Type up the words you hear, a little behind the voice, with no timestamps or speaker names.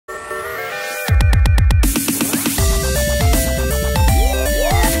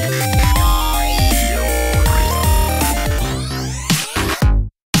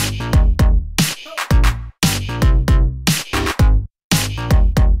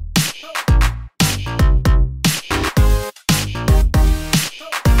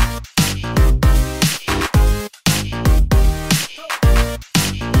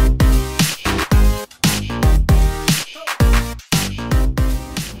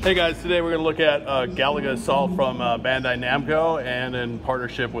Hey guys, today we're going to look at Galaga Assault from Bandai Namco, and in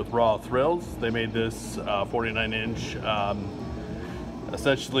partnership with Raw Thrills. They made this 49-inch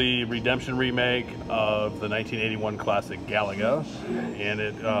essentially redemption remake of the 1981 classic Galaga, and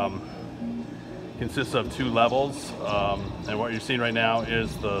it consists of 2 levels, and what you're seeing right now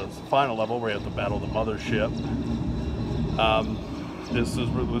is the final level where you have to battle the mothership. This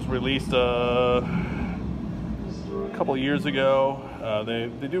was released a couple years ago.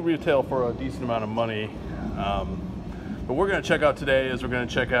 They do retail for a decent amount of money, but what we're going to check out today is we're going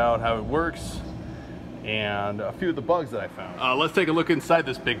to check out how it works and a few of the bugs that I found. Let's take a look inside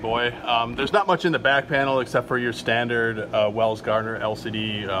this big boy. There's not much in the back panel except for your standard Wells Gardner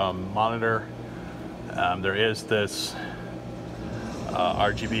LCD monitor. There is this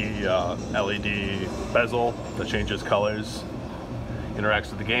RGB LED bezel that changes colors,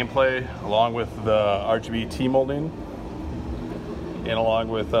 interacts with the gameplay, along with the RGB T-molding, and along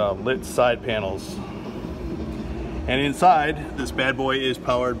with lit side panels. And inside, this bad boy is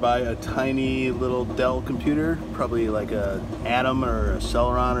powered by a tiny little Dell computer, probably like a Atom or a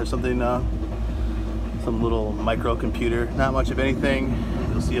Celeron or something, some little microcomputer. Not much of anything.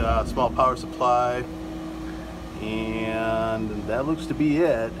 You'll see a small power supply, and that looks to be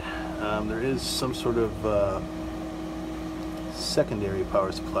it. There is some sort of secondary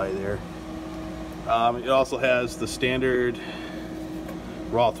power supply there. It also has the standard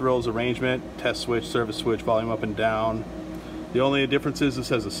Raw Thrills arrangement: test switch, service switch, volume up and down. The only difference is this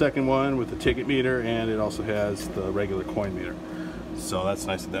has a second one with the ticket meter, and it also has the regular coin meter. So that's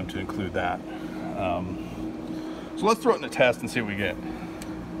nice of them to include that. So let's throw it in the test and see what we get.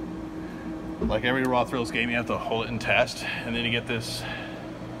 Like every Raw Thrills game, you have to hold it in test, and then you get this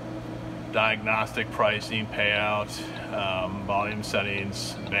diagnostic pricing, payout, volume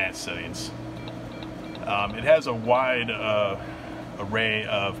settings, advanced settings. It has a wide array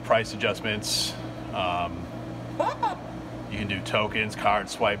of price adjustments. You can do tokens, card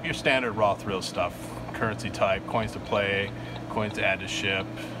swipe, your standard Raw Thrills stuff, currency type, coins to play, coins to add to ship.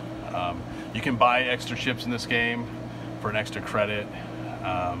 You can buy extra ships in this game for an extra credit.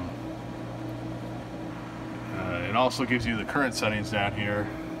 It also gives you the current settings down here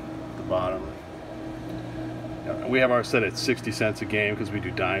at the bottom. We have ours set at 60 cents a game because we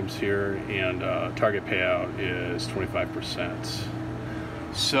do dimes here, and target payout is 25%.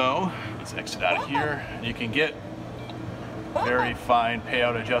 So let's exit out of here. You can get very fine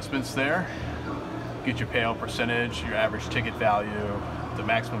payout adjustments there. Get your payout percentage, your average ticket value, the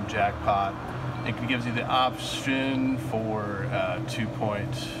maximum jackpot. It gives you the option for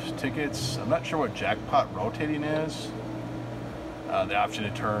 2-point tickets. I'm not sure what jackpot rotating is. The option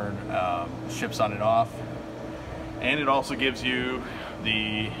to turn ships on and off. And it also gives you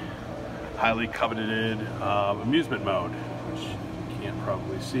the highly coveted amusement mode, which you can't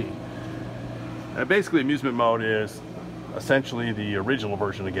probably see. Basically, amusement mode is essentially the original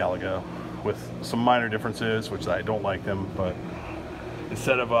version of Galaga with some minor differences, which I don't like them, but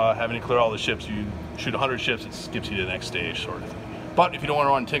instead of having to clear all the ships, you shoot 100 ships, it skips you to the next stage, sort of thing. But if you don't want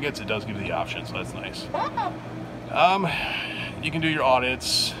to run tickets, it does give you the option, so that's nice. You can do your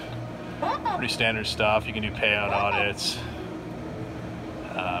audits, pretty standard stuff. You can do payout audits.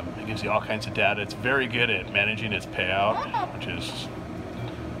 It gives you all kinds of data. It's very good at managing its payout, which is,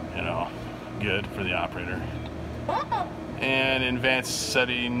 you know, good for the operator. And in advanced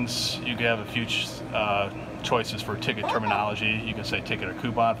settings, you can have a few choices for ticket terminology. You can say ticket or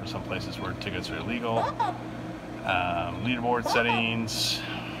coupon for some places where tickets are illegal. Leaderboard settings.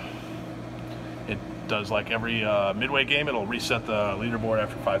 It does like every midway game, it'll reset the leaderboard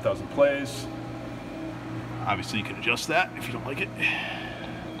after 5,000 plays. Obviously you can adjust that if you don't like it.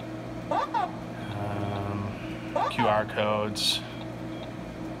 QR codes.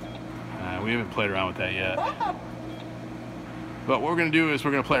 We haven't played around with that yet. But what we're going to do is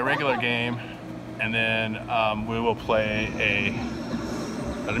we're going to play a regular game, and then we will play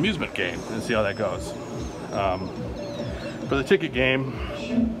an amusement game and see how that goes. For the ticket game,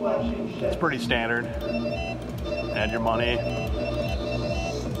 it's pretty standard. Add your money.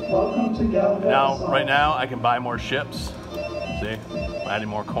 Now, right now, I can buy more ships. See, adding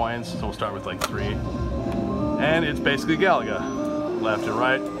more coins. So we'll start with like 3. And it's basically Galaga. Left and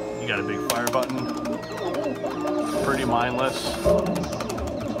right, you got a big fire button. Pretty mindless.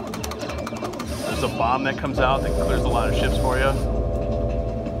 There's a bomb that comes out that clears a lot of ships for you.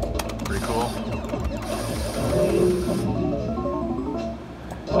 Pretty cool.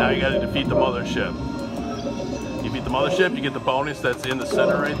 Now you gotta defeat the mothership. You beat the mothership, you get the bonus that's in the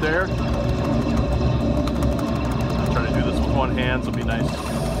center right there. I'm trying to do this with one hand, so it'll be nice.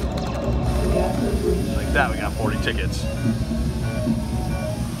 Like that, we got 40 tickets.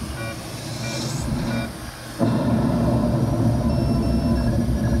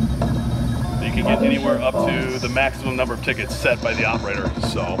 anywhere up to the maximum number of tickets set by the operator.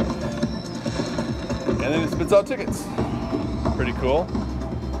 So, and then it spits out tickets. Pretty cool.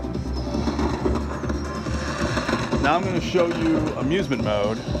 Now I'm going to show you amusement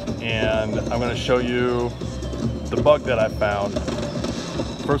mode, and I'm going to show you the bug that I found.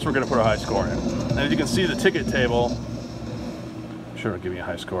 First, we're going to put a high score in. And as you can see, the ticket table, sure, it'll give me a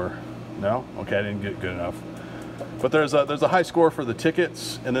high score. No? Okay, I didn't get good enough. But there's a high score for the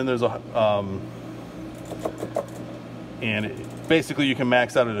tickets, and then there's basically you can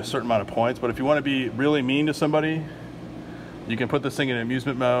max out at a certain amount of points. But if you want to be really mean to somebody, you can put this thing in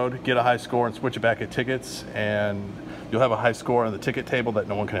amusement mode, get a high score, and switch it back at tickets, and you'll have a high score on the ticket table that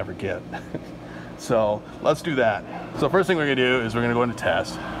no one can ever get. So let's do that. So first thing we're gonna do is we're gonna go into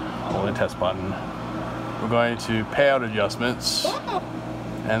test, hold the test button. We're going to payout adjustments,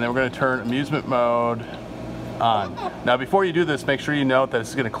 and then we're gonna turn amusement mode on. Now before you do this, make sure you note that this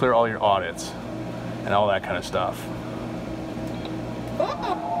is gonna clear all your audits and all that kind of stuff.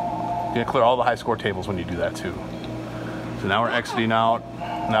 You're gonna clear all the high score tables when you do that too. So now we're exiting out.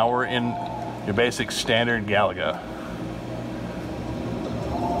 Now we're in your basic standard Galaga.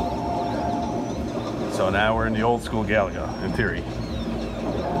 So now we're in the old school Galaga, in theory.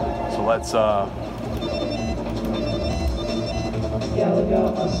 So let's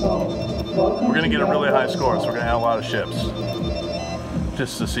we're gonna get a really high score, so we're gonna add a lot of ships.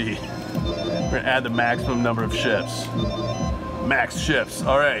 Just to see. We're gonna add the maximum number of ships. Max ships,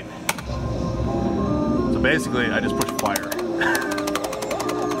 all right. So basically, I just pushed fire.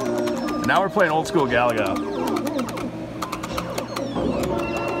 Now we're playing old school Galaga.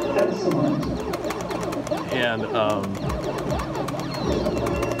 And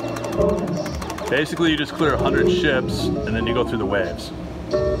basically you just clear 100 ships and then you go through the waves.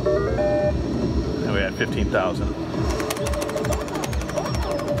 And we had 15,000.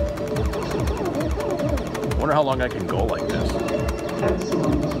 I wonder how long I can go like this.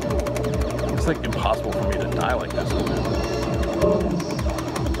 It's like impossible for me to die like this.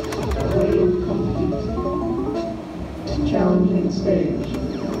 Challenging stage.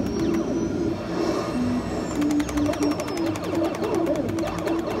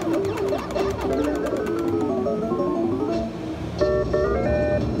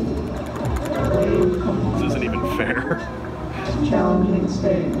 This isn't even fair. Challenging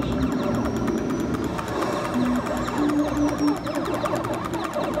stage.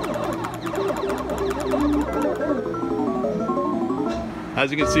 As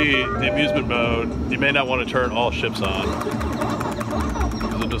you can see, the amusement mode, you may not want to turn all ships on,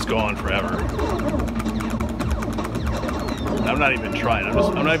 because it'll just go on forever. I'm not even trying,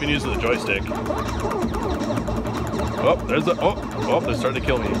 I'm not even using the joystick. Oh, they're starting to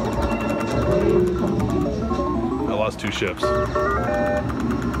kill me. I lost 2 ships. Yeah,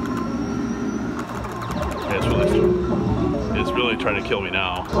 it's really trying to kill me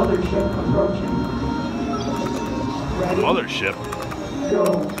now. Mothership.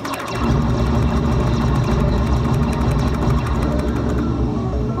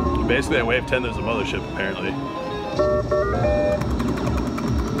 Basically at wave 10 there's a mothership apparently.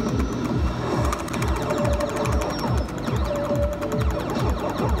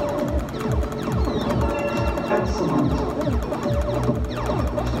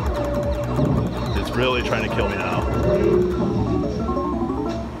 It's really trying to kill me now.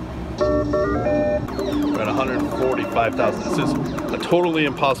 We're at 145,000. This is a totally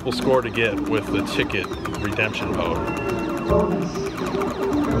impossible score to get with the ticket redemption mode.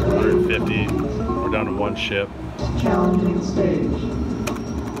 150. We're down to 1 ship. Challenging stage.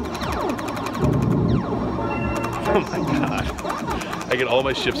 Oh my god. I get all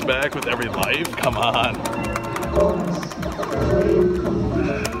my ships back with every life? Come on.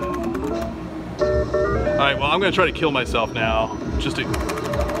 Alright, well I'm going to try to kill myself now. Just to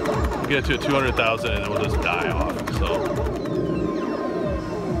get to 200,000 and then we'll just die off. So.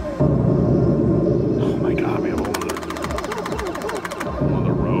 Oh my god, we have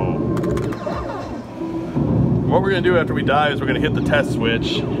another row. What we're going to do after we die is we're going to hit the test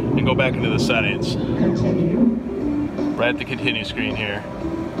switch and go back into the settings. Right at the continue screen here.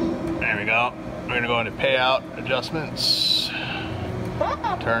 There we go. We're going to go into payout adjustments.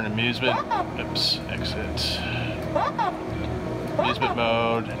 Turn amusement. Oops, exit. Amusement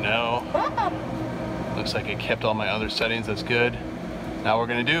mode, no. Looks like it kept all my other settings, that's good. Now what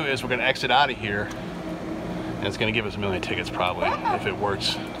we're going to do is we're going to exit out of here. And it's going to give us 1 million tickets probably, if it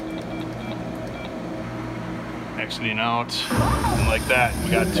works. Exiting out, and like that,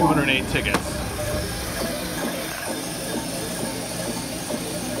 we got 208 tickets.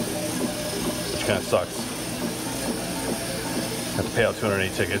 Which kind of sucks. Have to pay out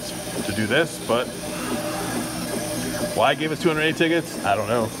 208 tickets to do this, but Why it gave us 208 tickets? I don't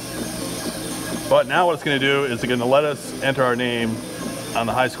know. But now what it's going to do is it's going to let us enter our name on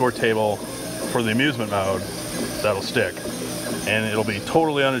the high score table for the amusement mode. That'll stick. And it'll be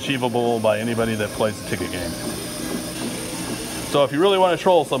totally unachievable by anybody that plays the ticket game. So if you really want to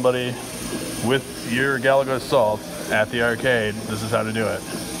troll somebody with your Galaga Assault at the arcade, this is how to do it.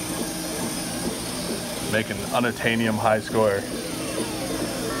 Make an unattainium high score.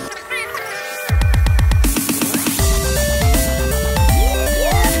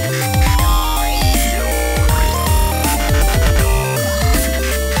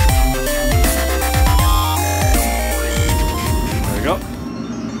 There we go.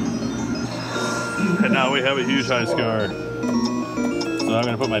 And now we have a huge high score. So I'm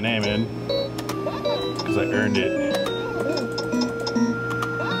going to put my name in because I earned it.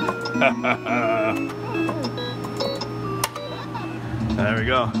 There we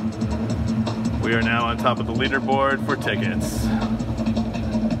go. We are now on top of the leaderboard for tickets.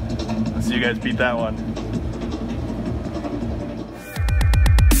 Let's see you guys beat that one.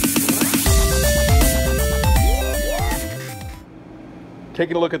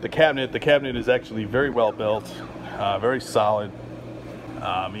 Taking a look at the cabinet is actually very well built, very solid.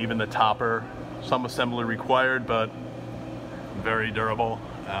 Even the topper, some assembly required, but very durable,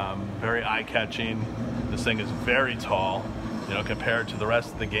 very eye-catching. This thing is very tall, you know, compared to the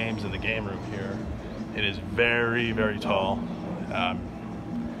rest of the games in the game room here. It is very, very tall. And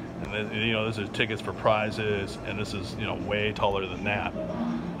you know, this is tickets for prizes, and this is, you know, way taller than that.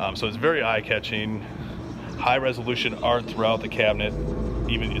 So it's very eye-catching. High resolution art throughout the cabinet.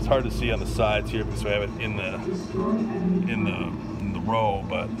 Even it's hard to see on the sides here because we have it in the row,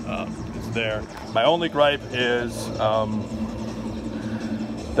 but it's there. My only gripe is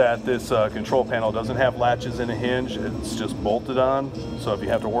that this control panel doesn't have latches and a hinge. It's just bolted on. So if you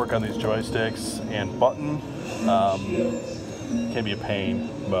have to work on these joysticks and button, it can be a pain.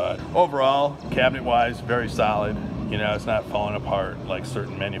 But overall, cabinet-wise, very solid. You know, it's not falling apart like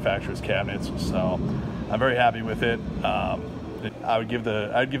certain manufacturers' cabinets. So I'm very happy with it. I'd give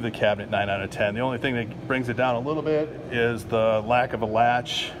the cabinet 9 out of 10. The only thing that brings it down a little bit is the lack of a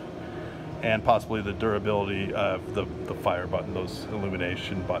latch and possibly the durability of the fire button. Those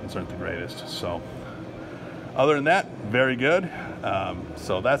illumination buttons aren't the greatest. So other than that, very good.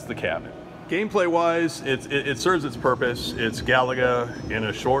 So that's the cabinet. Gameplay wise, it serves its purpose. It's Galaga in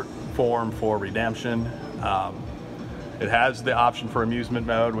a short form for redemption. It has the option for amusement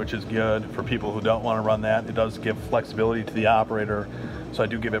mode, which is good for people who don't want to run that. It does give flexibility to the operator, so I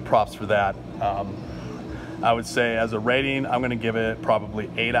do give it props for that. I would say as a rating, I'm going to give it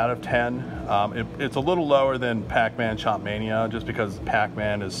probably 8 out of 10. It's a little lower than Pac-Man Chomp Mania, just because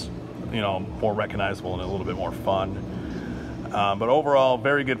Pac-Man is, you know, more recognizable and a little bit more fun. But overall,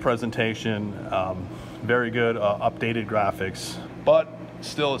 very good presentation, very good updated graphics, but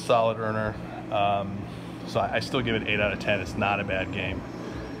still a solid earner. So I still give it 8 out of 10. It's not a bad game,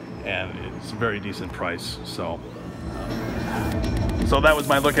 and it's a very decent price. So that was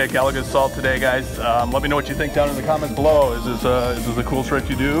my look at Galaga Assault today, guys. Let me know what you think down in the comments below. Is this a cool trick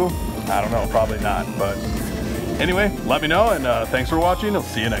you do? I don't know, probably not. But anyway, let me know, and thanks for watching. I'll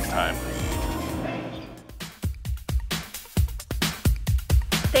see you next time.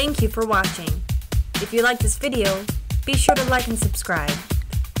 Thank you for watching. If you like this video, be sure to like and subscribe.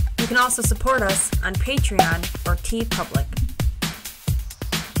 You can also support us on Patreon or TeePublic.